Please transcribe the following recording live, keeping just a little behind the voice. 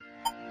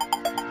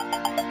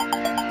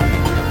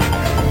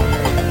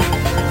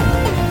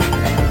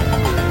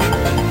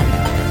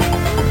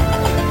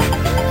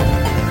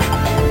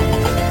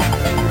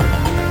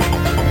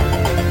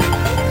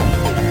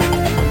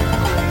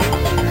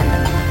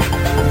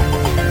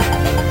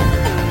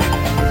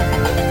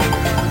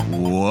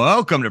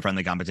Welcome to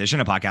Friendly Competition,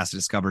 a podcast to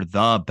discover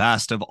the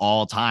best of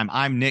all time.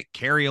 I'm Nick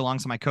Carey,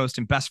 alongside my co-host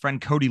and best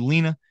friend Cody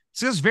Lena.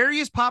 Discuss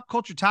various pop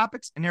culture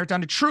topics and narrow it down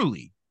to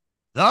truly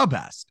the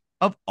best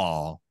of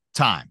all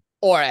time.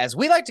 Or as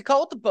we like to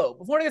call it, the boat.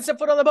 Before we get set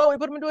foot on the boat, we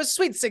put them into a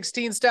Sweet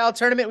 16 style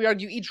tournament. We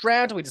argue each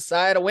round until we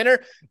decide a winner.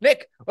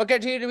 Nick, what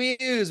criteria do we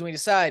use when we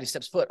decide who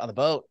steps foot on the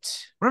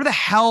boat? Whatever the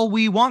hell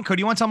we want.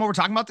 Cody, you want to tell them what we're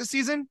talking about this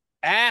season?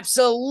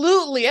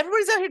 Absolutely.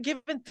 Everybody's out here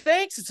giving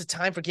thanks. It's a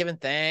time for giving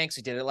thanks.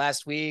 We did it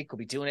last week. We'll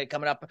be doing it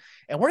coming up.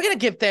 And we're going to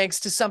give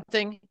thanks to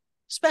something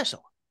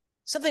special,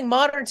 something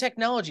modern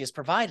technology has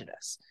provided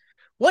us.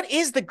 What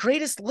is the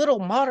greatest little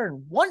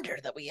modern wonder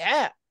that we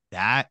have?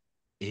 That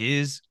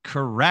is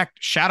correct.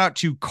 Shout out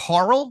to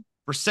Carl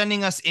for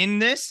sending us in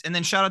this. And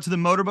then shout out to the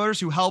motorboaters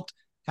who helped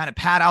kind of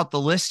pad out the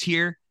list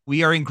here.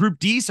 We are in Group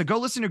D, so go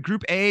listen to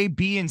Group A,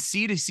 B, and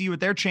C to see what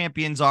their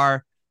champions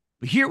are.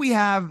 But here we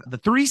have the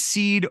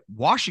 3-seed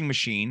washing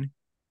machine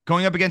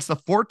going up against the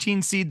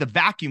 14-seed, the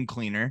vacuum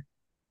cleaner.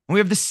 And we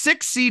have the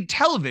 6-seed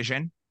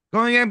television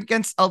going up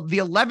against the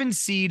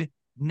 11-seed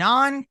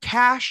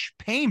non-cash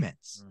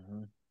payments.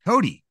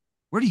 Cody,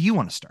 where do you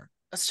want to start?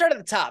 Let's start at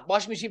the top.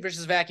 Washing machine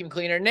versus vacuum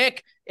cleaner.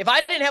 Nick, if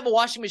I didn't have a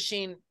washing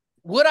machine,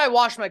 would I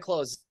wash my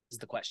clothes is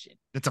the question.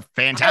 That's a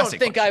fantastic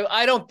question.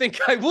 I don't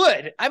think I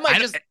would. I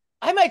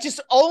might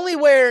just only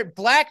wear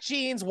black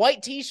jeans,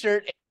 white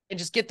t-shirt, and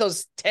just get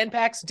those 10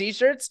 packs of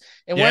t-shirts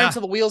and wear them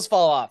until the wheels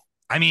fall off.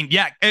 I mean,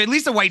 yeah, at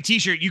least a white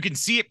t-shirt, you can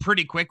see it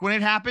pretty quick when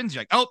it happens.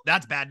 You're like, oh,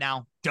 that's bad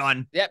now.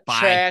 Done. Yep, bye.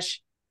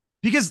 Trash.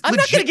 Because I'm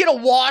not going to get a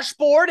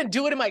washboard and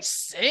do it in my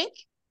sink.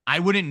 I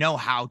wouldn't know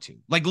how to.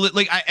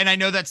 I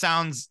know that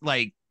sounds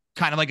like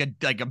kind of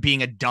like a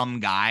being a dumb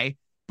guy,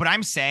 but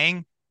I'm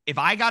saying if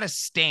I got a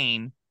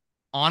stain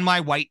on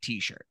my white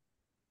t-shirt,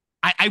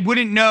 I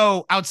wouldn't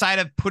know outside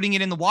of putting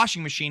it in the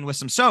washing machine with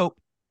some soap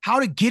how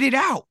to get it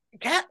out.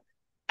 Yeah.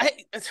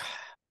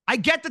 I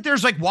get that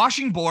there's like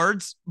washing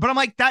boards, but I'm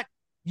like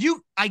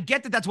I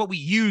get that that's what we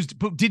used,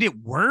 but did it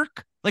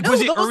work? Like, no,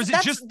 was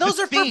it just those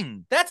are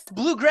thing? That's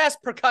bluegrass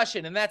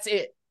percussion, and that's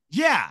it.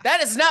 Yeah.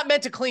 That is not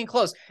meant to clean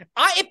clothes.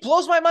 It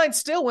blows my mind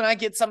still when I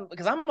get some,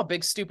 because I'm a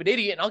big stupid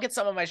idiot, and I'll get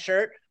some on my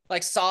shirt,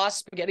 like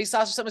spaghetti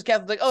sauce or something.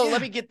 Catherine's like,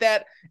 let me get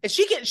that. And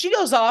she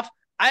goes off.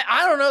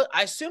 I don't know.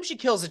 I assume she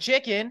kills a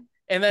chicken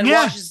and then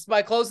washes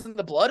my clothes in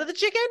the blood of the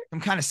chicken.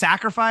 Some kind of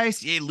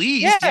sacrifice, at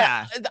least.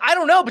 Yeah. I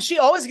don't know, but she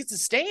always gets a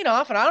stain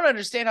off, and I don't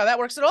understand how that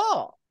works at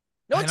all.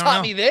 No one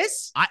taught me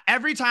this.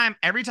 Every time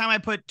I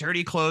put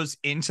dirty clothes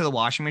into the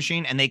washing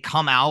machine and they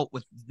come out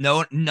with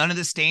none of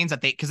the stains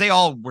that because they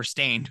all were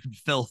stained with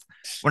filth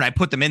when I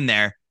put them in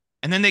there,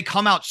 and then they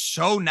come out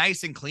so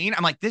nice and clean.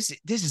 I'm like, this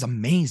is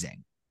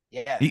amazing.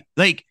 Yeah.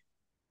 Like,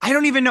 I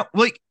don't even know.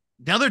 Like,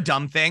 the other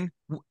dumb thing,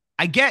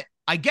 I get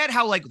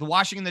how like the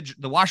washer and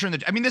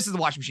the I mean, this is the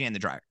washing machine and the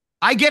dryer.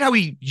 I get how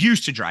we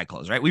used to dry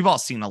clothes, right? We've all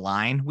seen a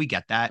line. We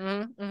get that.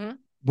 Mm-hmm.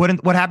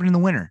 What happened in the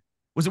winter?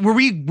 Were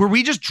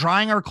we just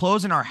drying our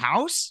clothes in our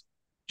house,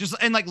 just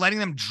and like letting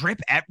them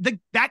drip?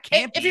 That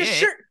can't be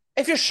it.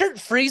 If your shirt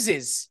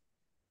freezes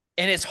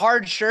and it's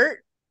hard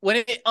shirt, when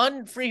it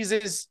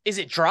unfreezes, is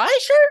it dry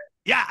shirt?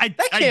 Yeah,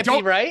 that can't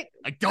be right.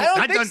 I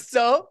don't think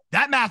so.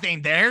 That math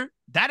ain't there.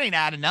 That ain't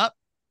adding up.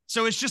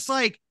 So it's just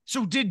like,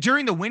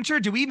 during the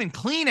winter, do we even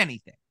clean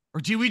anything,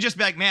 or do we just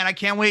be like, man, I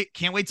can't wait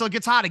till it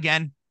gets hot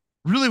again?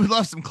 Really would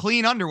love some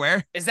clean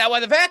underwear. Is that why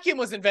the vacuum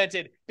was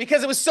invented?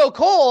 Because it was so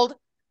cold.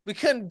 We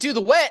couldn't do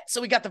the wet,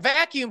 so we got the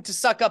vacuum to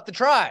suck up the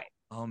dry.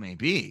 Oh,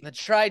 maybe. The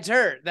dry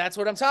dirt. That's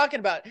what I'm talking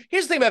about.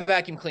 Here's the thing about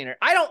vacuum cleaner.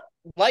 I don't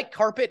like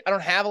carpet. I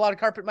don't have a lot of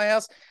carpet in my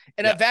house.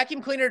 And a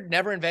vacuum cleaner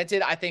never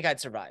invented, I think I'd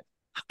survive.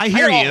 I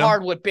hear you.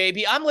 Hardwood,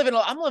 baby. I'm living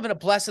a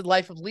blessed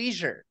life of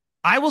leisure.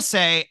 I will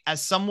say,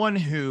 as someone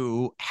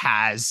who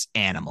has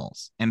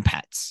animals and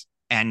pets,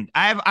 and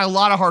I have a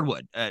lot of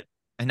hardwood, and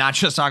not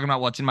just talking about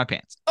what's in my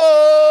pants.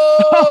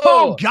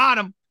 Oh, got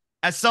him.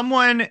 As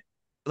someone...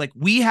 like,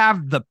 we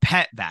have the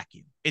pet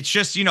vacuum. It's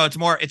just,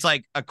 it's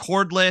like a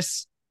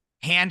cordless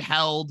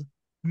handheld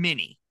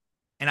mini.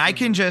 And I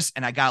can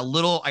I got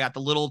the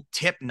little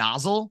tip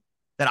nozzle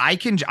that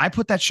I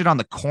put that shit on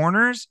the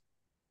corners.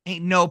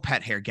 Ain't no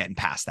pet hair getting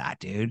past that,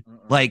 dude.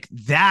 Like,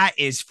 that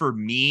is for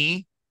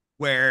me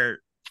where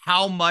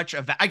how much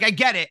of that, I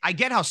get it. I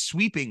get how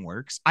sweeping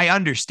works. I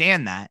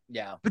understand that.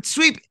 Yeah. But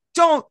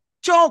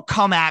don't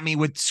come at me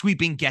with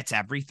sweeping gets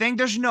everything.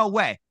 There's no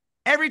way.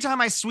 Every time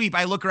I sweep,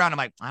 I look around. I'm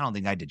like, I don't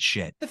think I did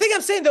shit. The thing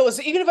I'm saying, though,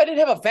 is even if I didn't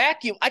have a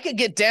vacuum, I could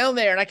get down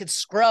there and I could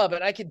scrub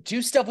and I could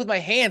do stuff with my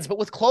hands. But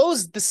with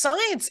clothes, the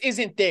science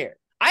isn't there.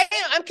 I'm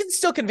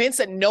still convinced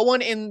that no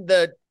one in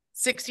the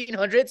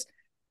 1600s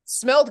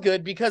smelled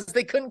good because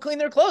they couldn't clean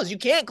their clothes. You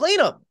can't clean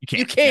them.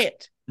 You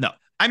can't. No.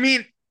 I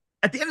mean,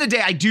 at the end of the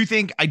day, I do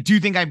think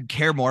I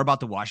care more about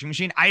the washing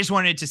machine. I just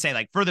wanted to say,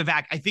 like, for the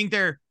I think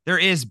there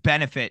is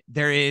benefit.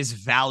 There is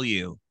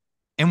value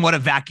in what a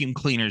vacuum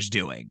cleaner's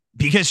doing,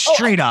 because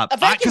straight up, a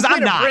vacuum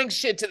cleaner brings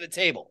shit to the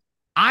table.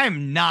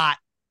 I'm not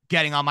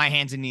getting on my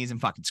hands and knees and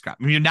fucking scrub.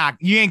 I mean,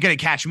 you ain't gonna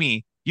catch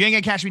me. You ain't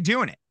gonna catch me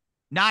doing it.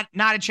 Not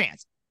a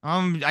chance.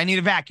 I need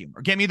a vacuum,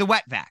 or get me the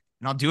wet vac.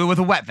 and I'll do it with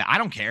a wet vac. I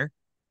don't care,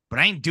 but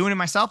I ain't doing it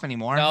myself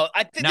anymore. No,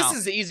 I think this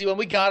is the easy one.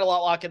 We got to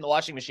lock in the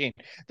washing machine.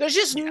 There's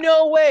just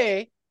no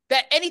way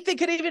that anything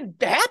could even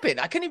happen.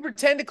 I couldn't even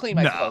pretend to clean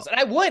my clothes, and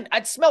I wouldn't.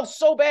 I'd smell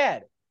so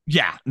bad.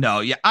 Yeah,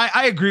 no, yeah,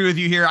 I agree with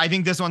you here. I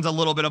think this one's a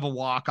little bit of a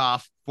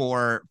walk-off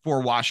for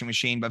washing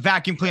machine, but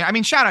vacuum cleaner. I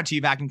mean, shout out to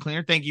you, vacuum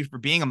cleaner. Thank you for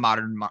being a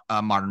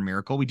modern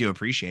miracle. We do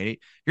appreciate it.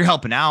 You're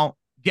helping out.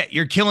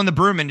 You're killing the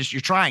broom industry.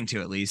 You're trying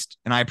to, at least,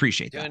 and I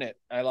appreciate that. Doing it.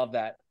 I love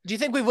that. Do you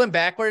think we went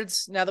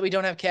backwards now that we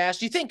don't have cash?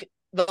 Do you think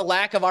the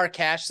lack of our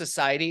cash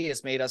society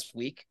has made us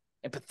weak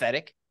and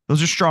pathetic?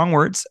 Those are strong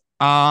words.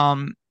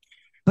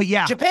 But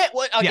yeah, Japan.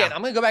 I'm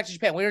going to go back to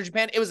Japan. When we were in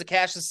Japan, it was a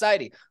cash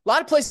society. A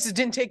lot of places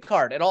didn't take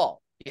card at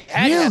all. You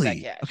had to have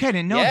that cash. Okay, I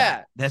didn't know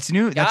that. That's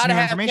new. That's new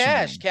information.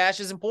 Cash. Cash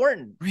is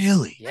important.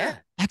 Really? Yeah.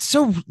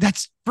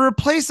 That's for a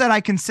place that I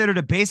consider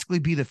to basically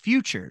be the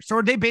future. So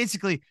are they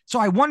basically? So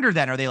I wonder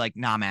then, are they like,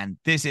 nah, man,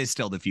 this is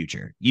still the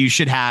future. You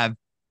should have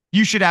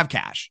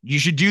cash. You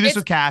should do this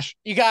with cash.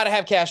 You got to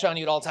have cash on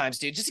you at all times,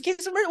 dude. Just in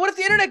case. What if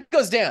the internet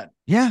goes down?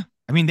 Yeah,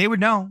 I mean, they would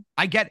know.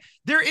 I get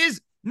there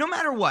is no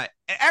matter what.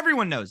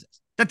 Everyone knows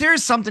this, that there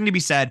is something to be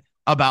said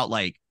about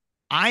like,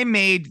 I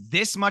made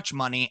this much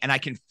money and I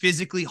can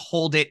physically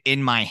hold it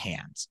in my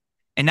hands.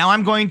 And now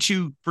I'm going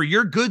to, for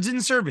your goods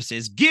and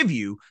services, give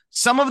you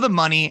some of the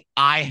money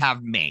I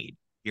have made.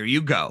 Here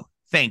you go.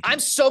 Thank you. I'm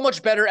so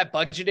much better at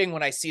budgeting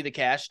when I see the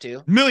cash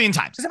too. Million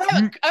times. Because if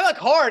I have a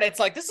card, it's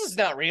like, this is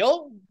not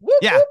real. Whoop,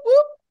 yeah. Whoop,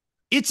 whoop.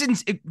 It's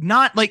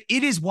not like,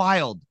 it is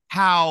wild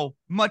how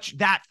much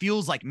that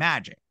feels like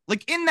magic.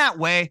 Like in that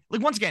way,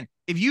 like once again,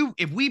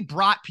 if we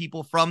brought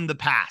people from the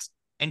past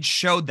and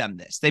showed them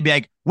this, they'd be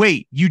like,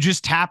 wait, you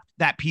just tapped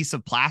that piece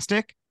of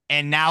plastic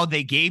and now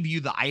they gave you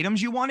the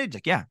items you wanted?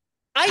 Like, yeah.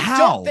 I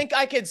don't think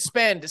I could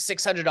spend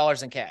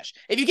 $600 in cash.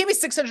 If you gave me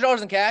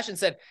 $600 in cash and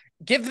said,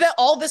 give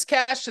all this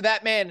cash to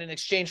that man in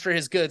exchange for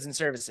his goods and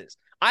services,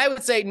 I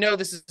would say, no,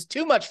 this is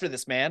too much for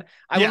this man.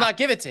 I will not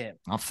give it to him.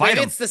 I'll fight him.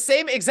 If it's the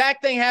same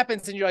exact thing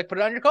happens and you're like, put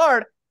it on your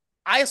card,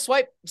 I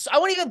swipe. I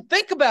won't even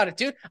think about it,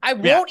 dude. I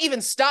won't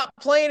even stop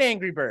playing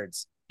Angry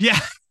Birds. Yeah.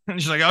 And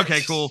she's like,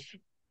 okay, cool.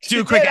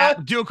 Do a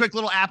quick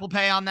little Apple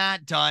Pay on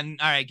that. Done.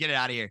 All right, get it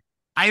out of here.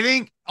 I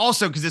think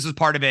also because this was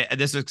part of it.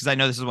 This is because I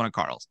know this is one of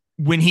Carl's.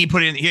 When he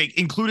put in, he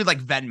included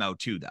like Venmo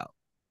too, though.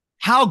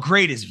 How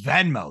great is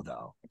Venmo,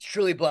 though? It's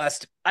truly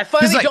blessed. I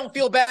finally don't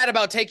feel bad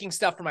about taking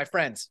stuff from my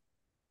friends.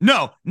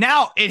 No,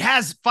 now it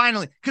has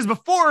finally. Because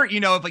before,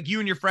 if like you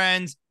and your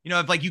friends,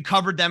 if like you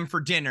covered them for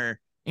dinner,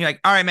 you're like,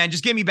 all right, man,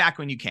 just give me back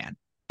when you can.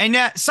 And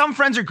some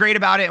friends are great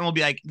about it and will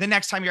be like, the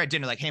next time you're at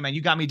dinner, like, hey, man,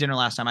 you got me dinner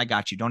last time. I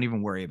got you. Don't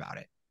even worry about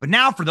it. But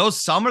now for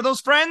some of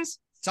those friends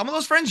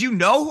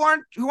who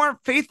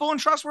aren't faithful and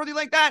trustworthy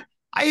like that,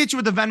 I hit you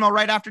with the Venmo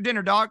right after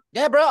dinner, dog.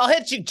 Yeah, bro, I'll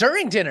hit you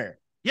during dinner.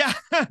 Yeah.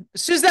 As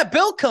soon as that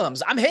bill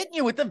comes, I'm hitting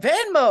you with the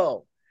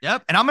Venmo.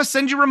 Yep. And I'm going to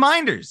send you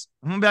reminders.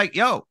 I'm going to be like,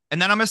 yo.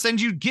 And then I'm going to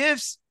send you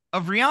gifts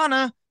of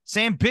Rihanna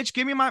saying, bitch,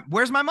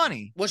 where's my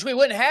money? Which we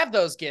wouldn't have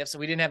those gifts if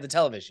we didn't have the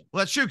television. Well,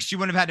 that's true, because you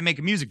wouldn't have had to make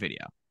a music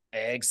video.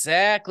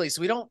 Exactly.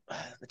 So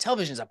the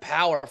television is a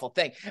powerful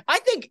thing. I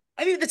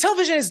mean, the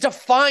television has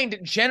defined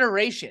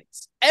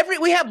generations.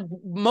 We have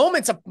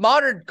moments of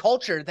modern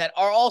culture that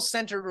are all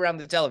centered around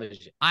the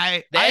television.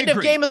 The end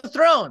of Game of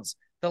Thrones,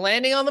 the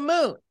landing on the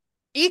moon,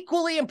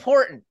 equally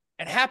important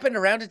and happened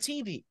around a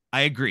TV.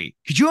 I agree.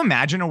 Could you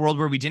imagine a world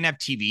where we didn't have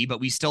TV, but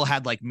we still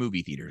had like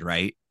movie theaters,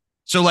 right?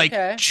 So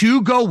like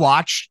to go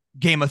watch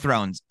Game of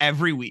Thrones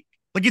every week.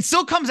 Like it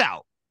still comes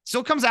out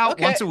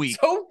once a week.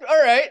 So,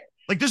 all right.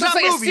 Like there's not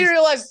like movies.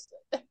 Serialized.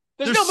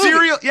 There's no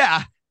serial.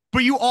 Yeah.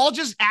 But you all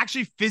just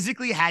actually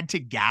physically had to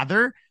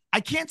gather. I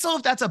can't tell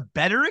if that's a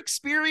better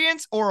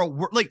experience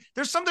or like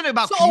there's something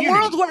about community. A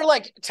world where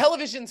like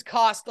televisions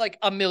cost like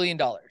 $1 million.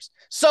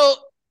 So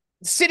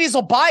cities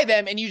will buy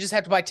them and you just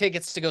have to buy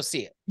tickets to go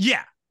see it.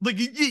 Yeah. Like,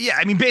 yeah,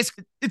 I mean,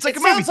 basically, it's like a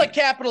movie. It sounds like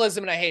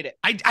capitalism, and I hate it.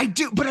 I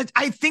do, but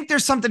I think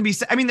there's something to be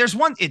said. I mean, there's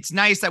one. It's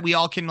nice that we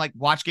all can like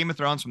watch Game of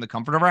Thrones from the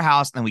comfort of our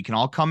house, and then we can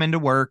all come into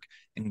work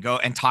and go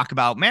and talk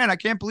about, man, I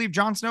can't believe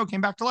Jon Snow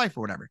came back to life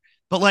or whatever.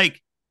 But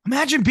like,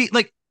 imagine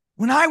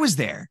when I was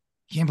there.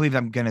 Can't believe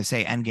I'm gonna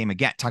say Endgame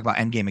again. Talk about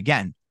Endgame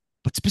again,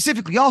 but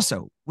specifically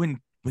also when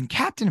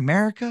Captain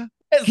America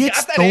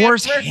gets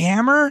Thor's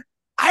hammer.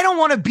 I don't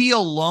want to be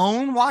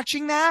alone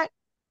watching that.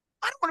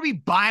 I don't want to be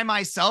by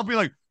myself. Be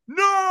like,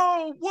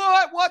 no,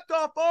 what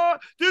the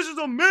fuck? This is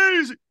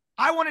amazing.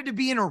 I wanted to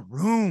be in a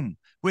room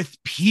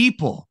with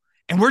people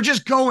and we're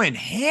just going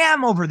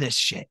ham over this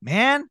shit,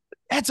 man.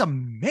 That's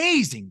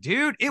amazing,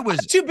 dude. I'm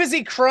too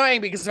busy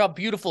crying because of how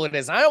beautiful it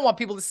is. I don't want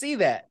people to see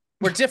that.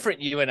 We're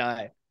different, you and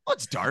I. Well,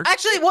 it's dark.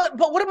 Actually,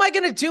 what am I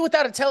going to do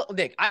without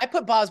Nick, I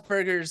put Bob's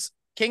Burgers,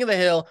 King of the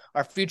Hill,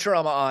 or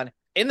Futurama on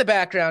in the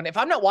background. If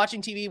I'm not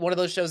watching TV, one of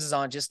those shows is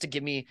on just to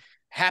give me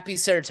happy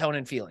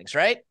serotonin feelings,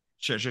 right?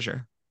 Sure.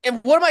 And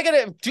what am I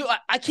going to do?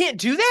 I can't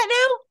do that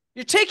now?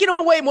 You're taking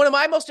away one of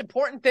my most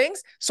important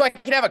things so I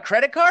can have a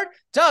credit card?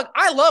 Doug,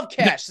 I love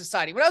cash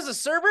society. When I was a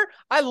server,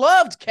 I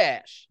loved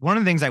cash. One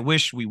of the things I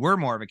wish we were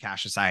more of a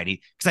cash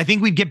society, because I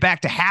think we'd get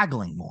back to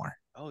haggling more.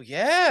 Oh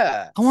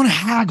yeah. I want to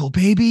haggle,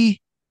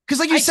 baby. Because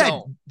like you said,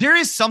 don't. there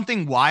is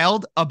something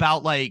wild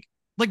about like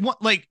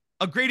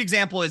a great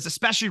example is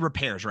especially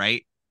repairs,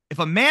 right? If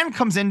a man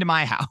comes into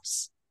my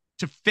house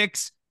to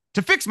fix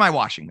my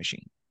washing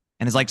machine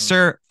and is like,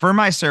 sir, for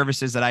my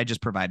services that I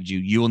just provided you,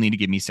 you will need to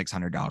give me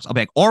 $600. I'll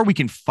be like, or we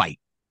can fight.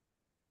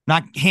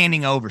 Not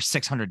handing over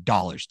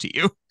 $600 to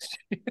you.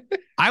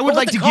 I would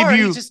like to give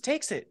you. He just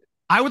takes it.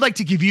 I would like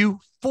to give you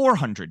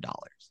 $400.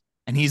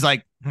 And he's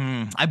like,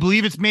 I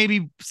believe it's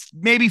maybe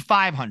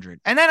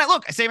 500. And then I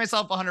save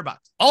myself $100.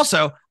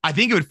 Also, I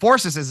think it would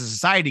force us as a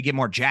society to get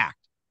more jacked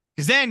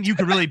because then you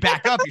could really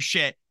back up your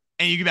shit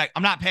and you could be like,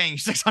 I'm not paying you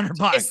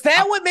 $600. Is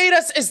that what made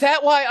us? Is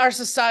that why our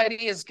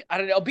society is? I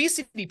don't know.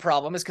 Obesity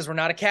problem is because we're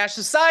not a cash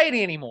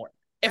society anymore.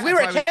 If we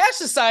were a cash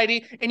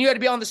society and you had to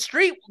be on the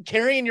street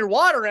carrying your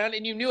wad around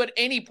and you knew at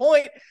any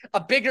point a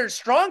bigger,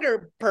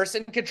 stronger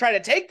person could try to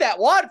take that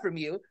wad from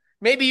you,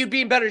 maybe you'd be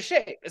in better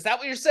shape. Is that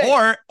what you're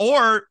saying?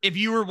 Or if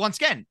you were, once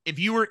again, if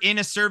you were in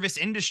a service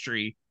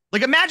industry,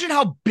 like imagine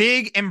how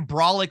big and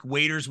brolic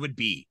waiters would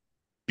be.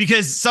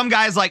 Because some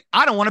guy's like,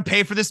 I don't want to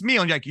pay for this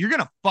meal. And you're like, you're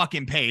going to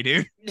fucking pay,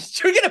 dude.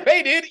 You're going to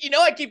pay, dude. You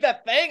know, I keep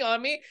that thing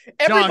on me.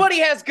 Everybody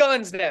has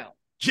guns now.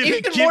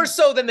 Even more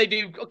so than they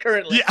do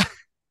currently. Yeah.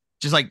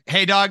 Just like,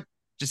 hey, dog,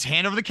 just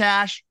hand over the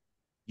cash.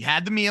 You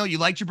had the meal. You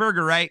liked your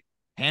burger, right?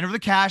 Hand over the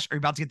cash or you're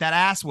about to get that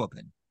ass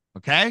whooping.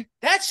 Okay?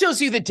 That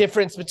shows you the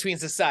difference between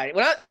society.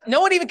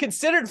 No one even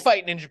considered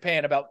fighting in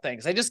Japan about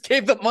things. They just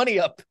gave the money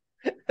up.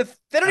 They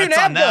don't even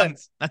have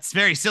guns. That's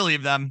very silly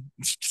of them.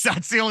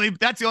 That's the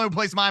only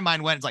place my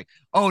mind went. It's like,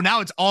 oh,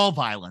 now it's all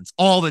violence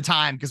all the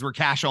time because we're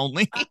cash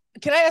only.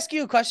 Can I ask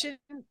you a question?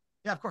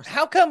 Yeah, of course.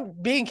 How come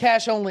being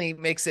cash only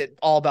makes it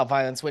all about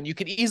violence when you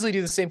could easily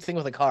do the same thing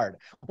with a card?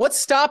 What's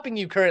stopping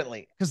you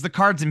currently? Because the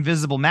card's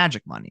invisible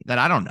magic money that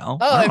I don't know.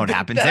 I don't know what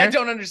happens there. I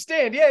don't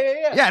understand.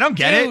 Yeah. Yeah, I don't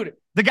get it.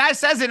 The guy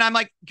says it, and I'm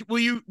like, will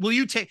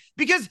you take?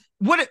 Because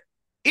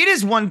it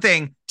is one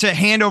thing to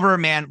hand over a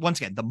man, once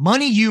again, the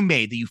money you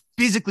made that you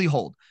physically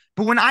hold.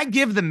 But when I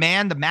give the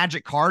man the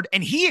magic card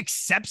and he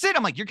accepts it,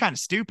 I'm like, you're kind of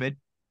stupid.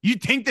 You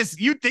think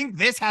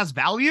this has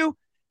value?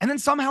 And then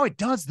somehow it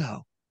does,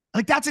 though.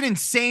 Like, that's an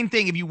insane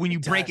thing when you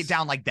break it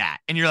down like that.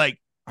 And you're like,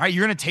 all right,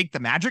 you're going to take the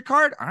magic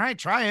card? All right,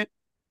 try it.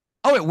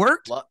 Oh, it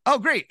worked? Oh,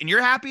 great. And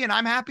you're happy and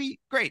I'm happy?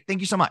 Great.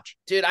 Thank you so much.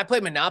 Dude, I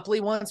played Monopoly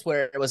once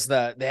where it was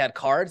they had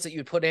cards that you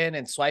would put in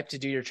and swipe to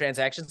do your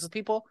transactions with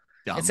people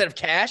instead of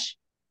cash.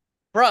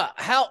 Bruh,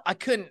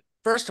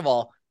 first of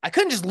all, I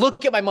couldn't just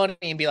look at my money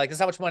and be like, this is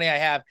how much money I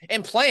have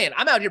and plan.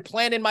 I'm out here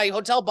planning my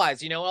hotel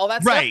buys, all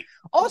that stuff. Right.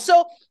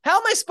 Also, how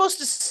am I supposed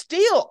to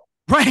steal?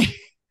 Right.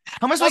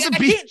 How am I supposed to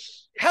be?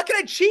 How can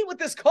I cheat with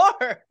this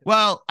card?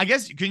 Well, I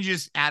guess can you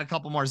just add a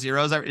couple more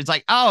zeros? It's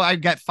like, oh, I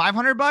got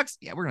 $500.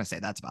 Yeah, we're gonna say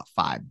that's about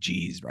 5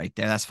 G's right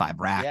there. That's 5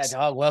 racks. Yeah,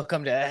 dog.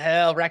 Welcome to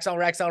hell. Racks on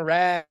racks on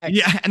racks.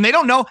 Yeah, and they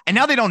don't know, and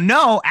now they don't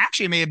know.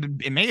 Actually,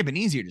 it may have been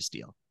easier to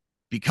steal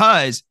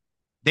because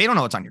they don't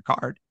know what's on your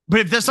card.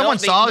 But if there's someone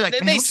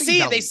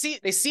they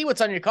see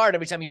what's on your card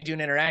every time you do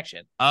an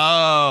interaction.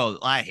 Oh,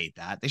 I hate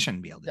that. They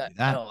shouldn't be able to do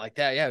that. I don't like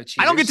that. Yeah,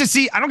 I don't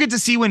get to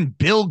see when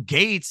Bill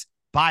Gates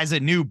buys a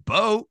new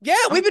boat. Yeah,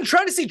 we've been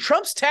trying to see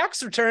Trump's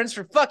tax returns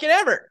for fucking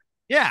ever.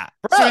 Yeah.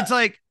 Bruh, so it's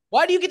like,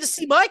 why do you get to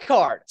see my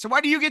card? So why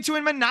do you get to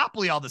in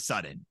Monopoly all of a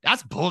sudden?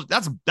 That's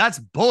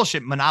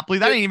bullshit, Monopoly.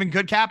 That ain't even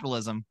good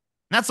capitalism.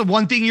 That's the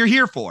one thing you're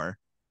here for.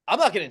 I'm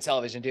not getting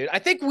television, dude. I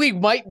think we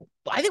might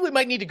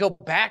need to go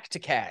back to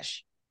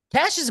cash.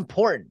 Cash is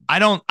important.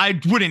 I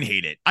wouldn't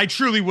hate it. I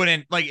truly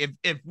wouldn't. Like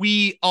if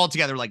we all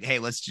together like, hey,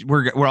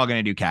 we're all going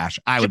to do cash.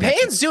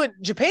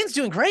 Japan's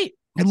doing great.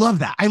 I love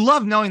that. I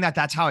love knowing that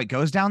that's how it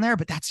goes down there,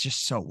 but that's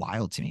just so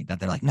wild to me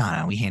that they're like,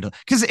 no, we handle it.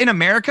 Because in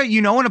America,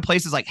 when a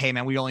place is like, hey,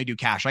 man, we only do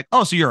cash. Like,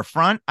 oh, so you're a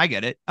front? I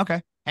get it. Okay.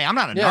 Hey, I'm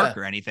not a narc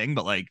or anything,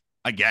 but like,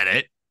 I get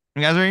it.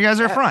 You guys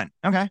are a front.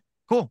 Okay,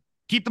 cool.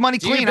 Keep the money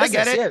clean. I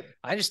get it.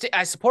 Yeah.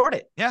 I support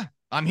it. Yeah,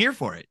 I'm here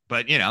for it.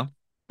 But,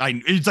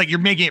 it's like you're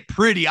making it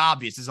pretty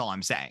obvious is all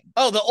I'm saying.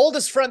 Oh, the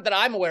oldest front that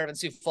I'm aware of in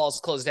Sioux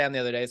Falls closed down the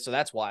other day, so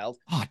that's wild.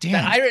 Oh,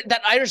 damn.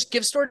 That Irish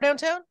gift store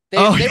downtown?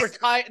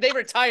 They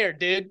retired,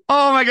 dude.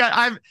 Oh my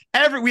God.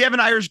 We have an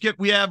Irish gift.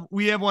 We have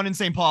one in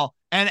St. Paul,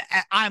 and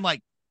I'm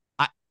like,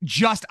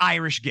 just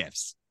Irish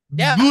gifts.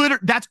 Yeah.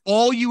 That's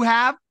all you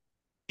have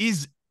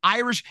is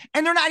Irish,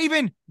 and they're not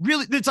even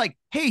really, it's like,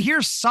 hey,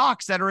 here's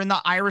socks that are in the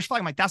Irish flag.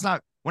 I'm like, that's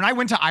not, when I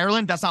went to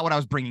Ireland, that's not what I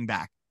was bringing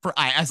back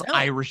as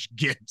Irish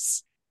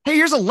gifts. Hey,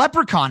 here's a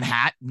leprechaun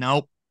hat.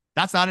 Nope.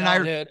 That's not an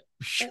Irish.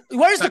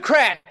 Where's the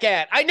crack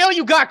at? I know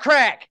you got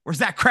crack. Where's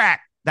that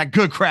crack? That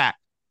good crack.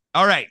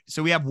 All right.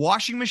 So we have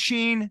washing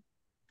machine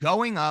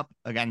going up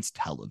against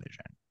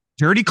television.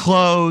 Dirty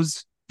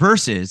clothes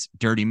versus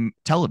dirty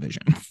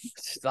television.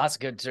 Lots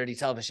of good dirty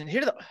television.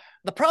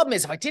 The problem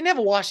is if I didn't have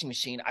a washing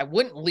machine, I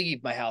wouldn't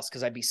leave my house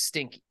because I'd be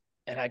stinky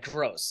and I'd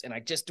gross and I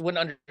just wouldn't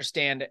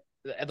understand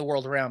the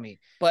world around me.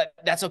 But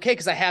that's okay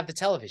because I have the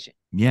television.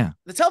 Yeah.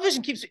 The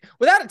television keeps me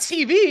without a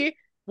TV.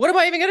 What am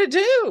I even going to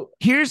do?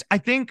 I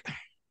think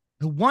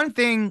The one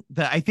thing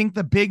that I think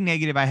the big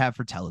negative I have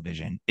for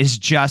television is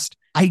just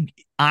I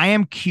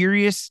am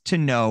curious to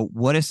know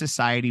what a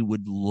society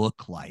would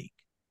look like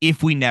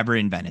if we never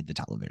invented the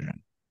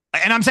television.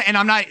 And I'm saying, and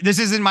I'm not, this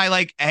isn't my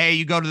like, hey,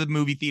 you go to the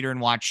movie theater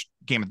and watch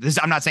Game of this.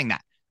 I'm not saying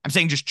that. I'm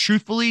saying just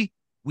truthfully,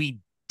 we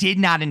did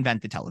not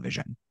invent the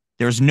television.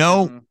 There's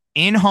no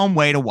in-home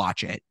way to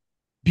watch it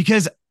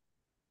because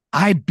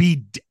I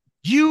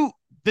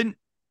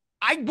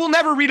will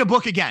never read a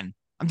book again.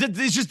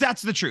 It's just,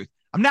 that's the truth.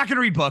 I'm not going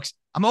to read books.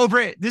 I'm over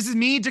it. This is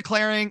me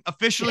declaring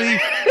officially.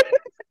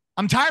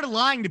 I'm tired of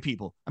lying to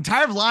people. I'm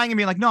tired of lying and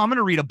being like, no, I'm going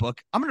to read a book.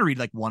 I'm going to read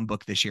like one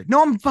book this year.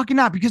 No, I'm fucking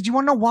not. Because do you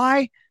want to know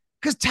why?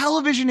 Because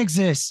television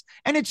exists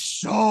and it's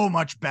so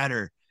much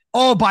better.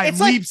 Oh, by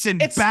leaps and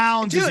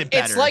bounds, dude, is it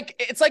better?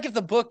 It's like if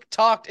the book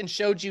talked and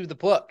showed you the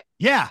book.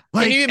 Yeah.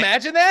 Like, can you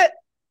imagine that?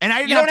 And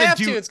I didn't have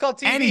to do it's called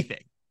TV.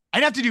 Anything. I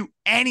didn't have to do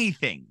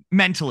anything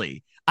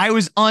mentally. I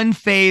was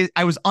unfazed.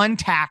 I was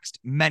untaxed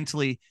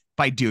mentally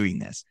by doing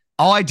this.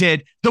 All I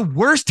did, the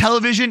worst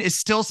television is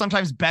still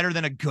sometimes better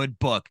than a good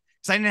book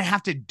because I didn't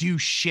have to do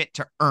shit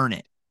to earn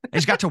it. I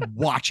just got to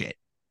watch it.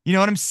 You know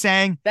what I'm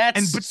saying?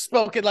 That's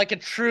spoken like a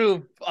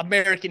true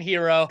American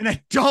hero. And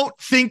I don't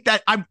think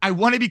that I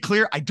want to be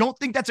clear. I don't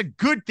think that's a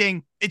good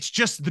thing. It's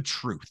just the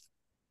truth.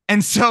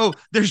 And so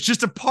there's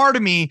just a part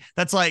of me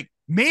that's like,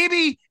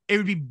 maybe it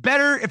would be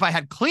better if I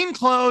had clean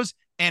clothes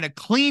and a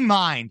clean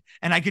mind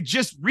and I could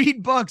just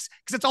read books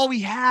because that's all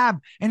we have.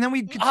 And then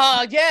we could...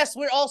 yes,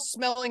 we're all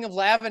smelling of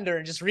lavender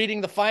and just reading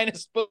the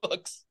finest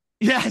books.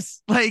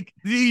 Yes, like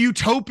the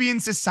utopian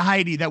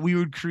society that we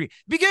would create.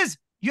 Because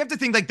you have to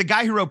think like the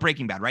guy who wrote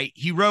Breaking Bad, right?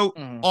 He wrote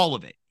all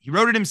of it. He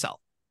wrote it himself.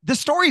 The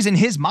stories in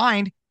his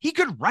mind, he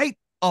could write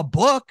a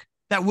book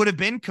that would have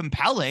been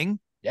compelling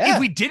if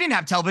we didn't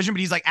have television, but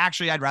he's like,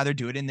 actually, I'd rather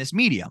do it in this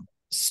medium.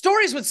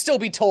 Stories would still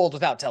be told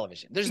without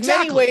television. There's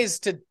many ways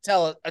to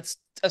tell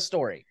a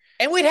story.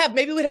 And we'd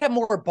have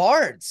more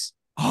bards.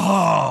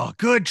 Oh,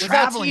 good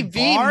traveling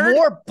bard.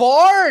 More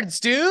bards,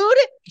 dude.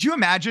 Could you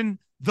imagine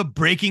the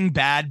Breaking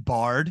Bad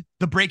bard?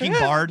 The Breaking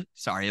Bard.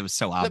 Sorry, it was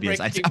so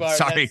obvious. I'm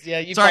sorry.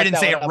 Sorry, I didn't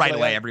say it right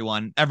away,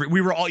 everyone.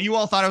 You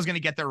all thought I was going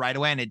to get there right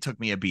away, and it took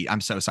me a beat.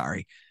 I'm so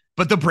sorry.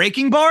 But the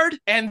Breaking Bard?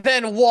 And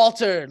then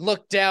Walter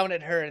looked down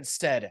at her and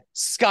said,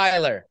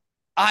 Skylar,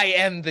 I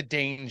am the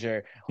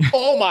danger.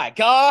 Oh my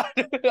God.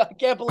 I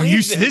can't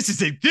believe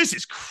this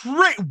is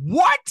great.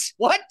 What?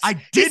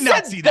 I did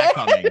not see that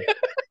coming.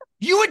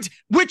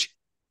 Which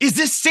is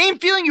the same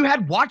feeling you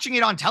had watching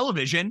it on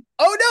television.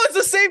 Oh no, it's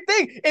the same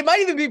thing. It might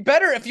even be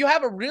better if you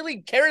have a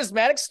really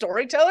charismatic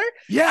storyteller.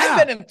 Yeah.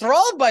 I've been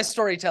enthralled by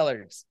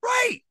storytellers.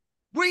 Right.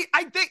 Wouldn't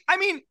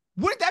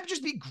that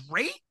just be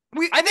great?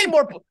 I think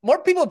more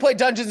people play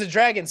Dungeons and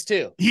Dragons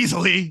too.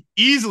 Easily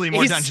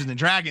more Dungeons and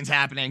Dragons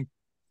happening.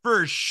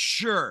 For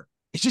sure.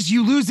 It's just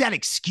you lose that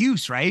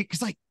excuse, right?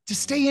 Because like to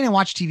stay in and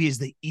watch TV is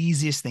the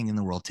easiest thing in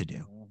the world to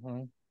do.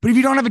 But if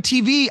you don't have a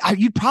TV,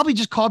 you'd probably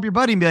just call up your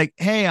buddy and be like,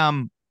 hey,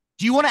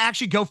 do you want to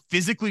actually go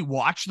physically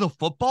watch the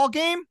football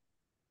game?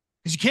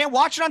 Because you can't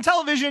watch it on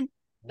television.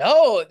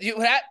 No,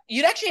 you'd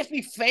actually have to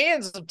be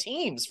fans of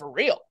teams for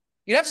real.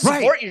 You'd have to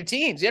support your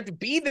teams. You have to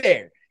be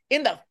there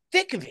in the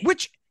thick of it.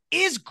 Which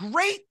is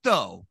great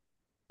though.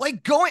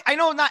 Like I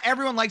know not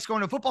everyone likes going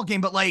to a football game,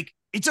 but like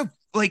it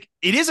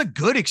is a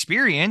good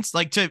experience,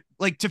 to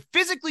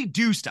physically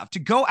do stuff, to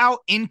go out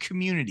in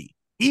community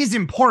is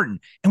important.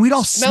 And we'd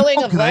all smelling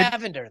smell of good.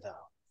 Lavender though.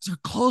 Our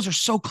clothes are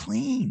so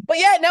clean. But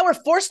yeah, now we're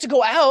forced to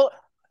go out.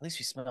 At least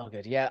we smell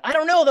good. Yeah. I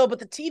don't know though, but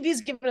the TV's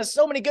giving us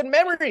so many good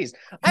memories.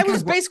 I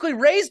was basically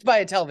raised by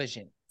a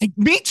television.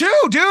 Me too,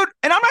 dude.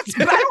 And I don't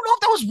know if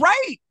that was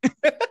right.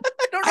 I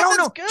don't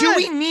know. Good.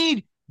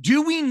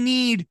 Do we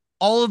need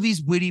all of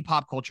these witty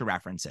pop culture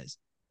references?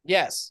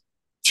 Yes.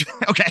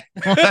 Okay.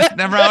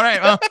 Never. All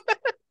right. Well,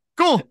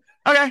 cool.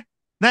 Okay.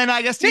 Then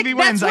I guess TV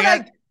wins.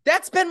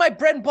 That's been my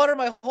bread and butter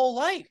my whole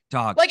life.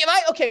 Dog. Like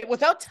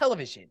without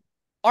television,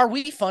 are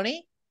we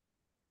funny?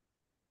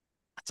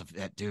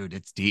 Dude,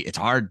 it's deep. It's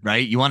hard,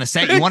 right? You want to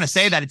say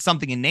that it's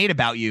something innate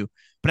about you,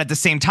 but at the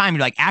same time,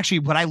 you're like, actually,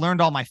 what I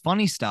learned all my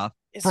funny stuff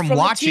from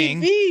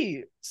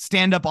watching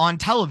stand up on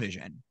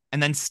television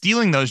and then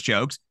stealing those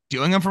jokes,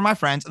 doing them for my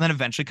friends, and then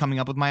eventually coming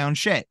up with my own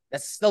shit.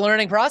 That's the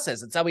learning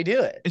process. That's how we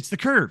do it. It's the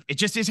curve. It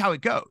just is how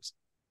it goes.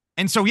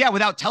 And so, yeah,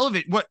 without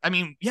television, would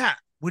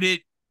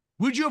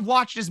you have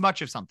watched as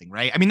much of something,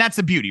 right? I mean, that's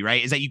the beauty,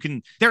 right? Is that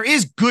there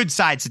is good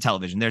sides to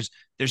television.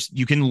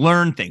 You can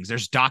learn things.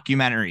 There's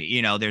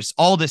documentary, there's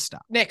all this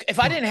stuff. Nick, if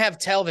I didn't have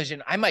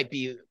television, I might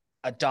be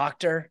a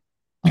doctor,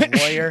 a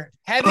lawyer,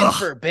 heaven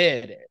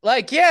forbid.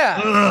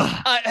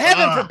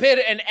 Heaven forbid,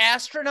 an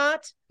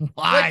astronaut.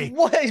 Why?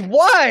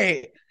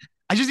 Why?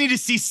 I just need to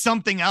see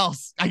something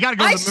else. I gotta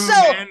go to the moon,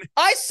 man.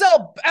 I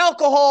sell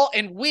alcohol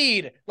and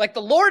weed like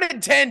the Lord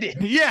intended.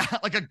 Yeah,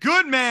 like a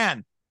good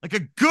man. Like a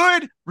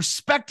good,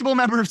 respectable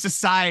member of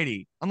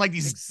society. Unlike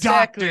these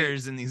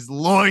doctors and these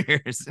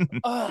lawyers and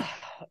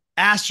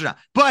astronauts.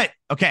 But,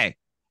 okay,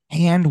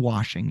 hand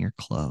washing your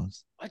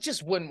clothes. I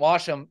just wouldn't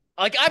wash them.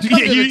 Like, I've come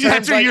to the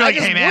terms, you're like,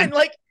 hey, man.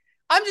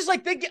 I'm just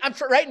like thinking.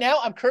 Right now.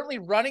 I'm currently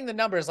running the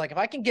numbers. Like if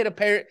I can get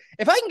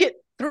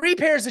 3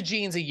 pairs of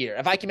jeans a year,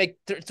 if I can make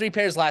 3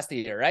 pairs last the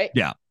year, right?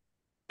 Yeah.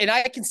 And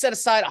I can set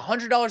aside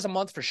 $100 a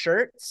month for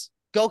shirts.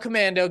 Go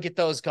Commando, get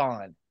those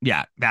gone.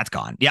 Yeah, that's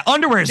gone. Yeah,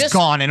 underwear is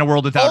gone in a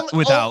world without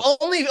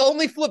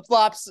only flip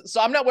flops.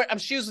 So I'm not wearing. I'm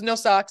shoes with no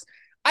socks.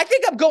 I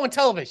think I'm going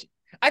television.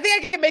 I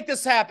think I can make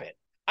this happen.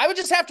 I would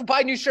just have to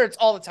buy new shirts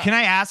all the time. Can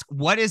I ask,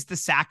 what is the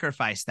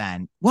sacrifice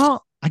then?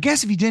 Well, I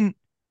guess if you didn't,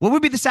 what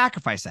would be the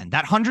sacrifice then?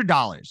 That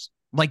 $100,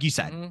 like you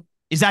said,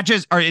 is that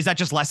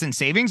just less in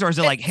savings, or is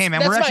it like, hey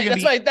man,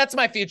 that's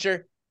my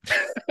future.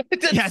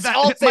 That's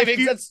all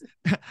savings.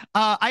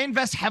 I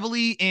invest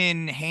heavily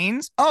in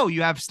Hanes. Oh,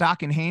 you have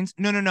stock in Hanes?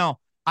 No.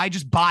 I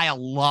just buy a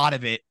lot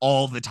of it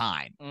all the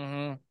time.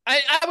 I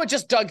would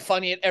just Doug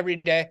Funny it every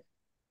day.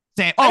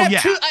 Saying, I'd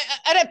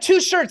have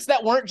 2 shirts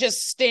that weren't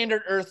just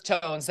standard earth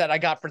tones that I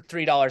got for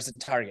 $3 at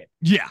Target.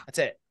 Yeah. That's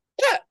it.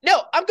 Yeah.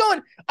 No, I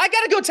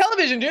gotta go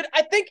television, dude.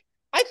 I think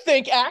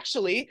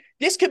actually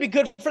this could be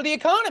good for the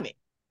economy.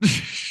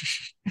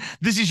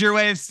 This is your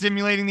way of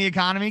stimulating the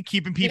economy,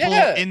 keeping people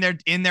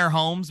in their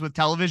homes with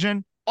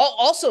television.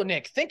 Also,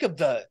 Nick,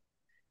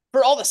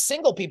 for all the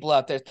single people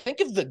out there, think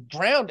of the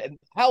ground and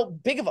how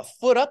big of a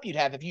foot up you'd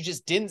have if you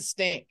just didn't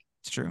stink.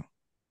 It's true.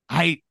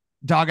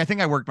 Dog, I think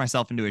I worked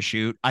myself into a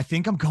shoot. I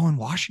think I'm going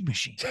washing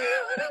machine.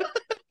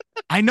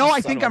 I know I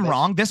think I'm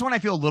wrong. This one I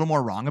feel a little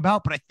more wrong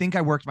about, but I think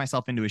I worked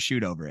myself into a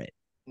shoot over it.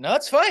 No,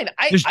 it's fine.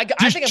 I think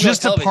I'm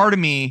just a part of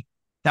me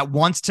that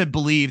wants to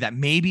believe that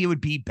maybe it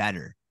would be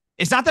better.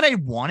 It's not that I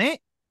want it.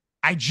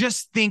 I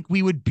just think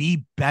we would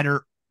be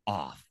better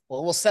off.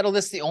 Well, we'll settle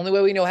this the only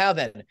way we know how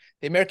then.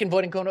 The American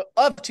Voting Code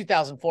of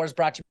 2004 is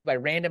brought to you by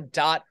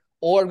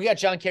random.org. We got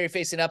John Kerry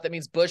facing up. That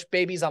means Bush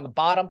babies on the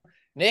bottom.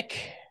 Nick,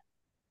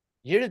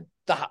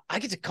 I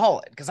get to call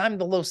it because I'm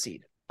the low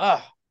seed.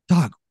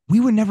 Dog, we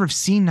would never have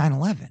seen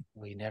 9/11.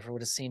 We never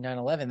would have seen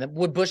 9/11. Then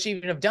would Bush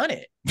even have done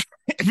it?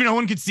 If no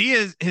one could see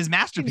his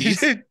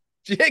masterpiece.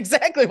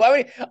 Exactly. Why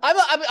would he?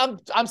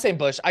 I'm saying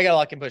Bush. I got to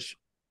lock in Bush.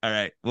 All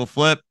right, we'll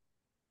flip.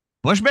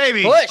 Bush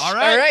baby. Bush. All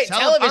right.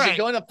 Television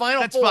going to the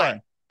final four.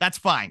 Fine. That's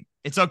fine.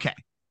 It's okay.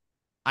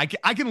 I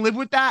can live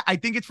with that. I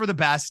think it's for the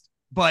best.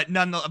 But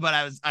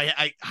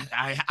I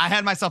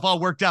had myself all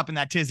worked up in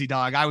that tizzy,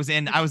 dog. I was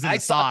in the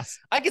sauce.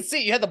 I could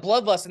see you had the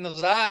bloodlust in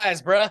those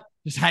eyes, bruh.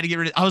 Just had to get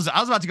rid of. I was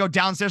about to go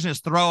downstairs and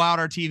just throw out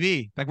our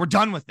TV. Like, we're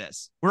done with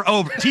this. We're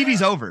over.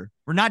 TV's over.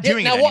 We're not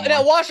doing it anymore.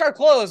 Now wash our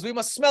clothes. We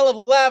must smell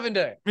of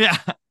lavender. Yeah.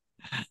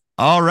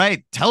 All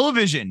right.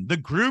 Television, the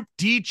Group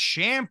D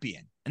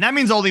champion. And that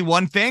means only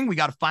one thing. We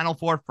got a Final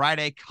Four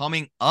Friday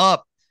coming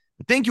up.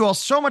 But thank you all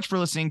so much for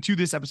listening to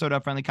this episode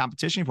of Friendly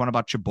Competition. If you want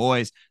about your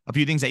boys, a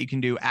few things that you can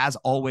do, as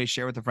always,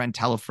 share with a friend,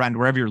 tell a friend,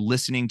 wherever you're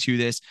listening to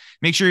this.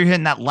 Make sure you're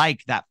hitting that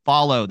like, that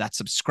follow, that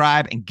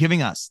subscribe, and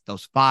giving us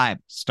those 5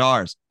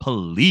 stars,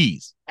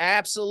 please.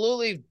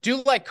 Absolutely.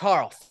 Do like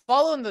Carl.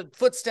 Follow in the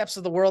footsteps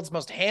of the world's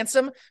most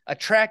handsome,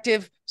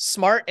 attractive,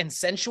 smart, and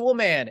sensual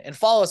man. And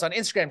follow us on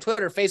Instagram,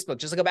 Twitter, Facebook.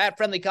 Just look up at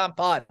Friendly Comp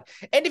Pod.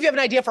 And if you have an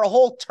idea for a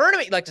whole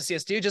tournament you'd like to see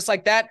us do, just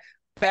like that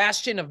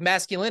bastion of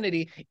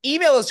masculinity,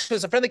 email us to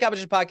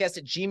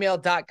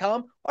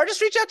friendlycompetitionpodcast@gmail.com, or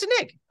just reach out to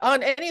Nick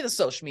on any of the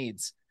social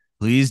medias.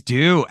 Please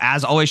do.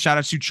 As always, shout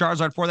out to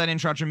Charizard for that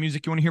intro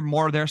music. You want to hear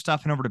more of their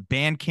stuff, and over to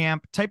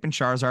Bandcamp, type in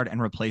Charizard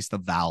and replace the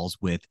vowels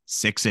with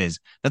 6s.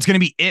 That's going to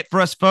be it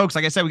for us, folks.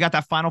 Like I said, we got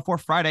that Final Four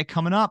Friday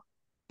coming up.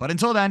 But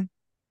until then,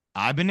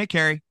 I've been Nick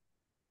Carey.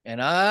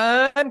 And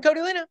I'm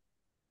Cody Lena.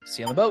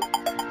 See you on the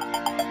boat.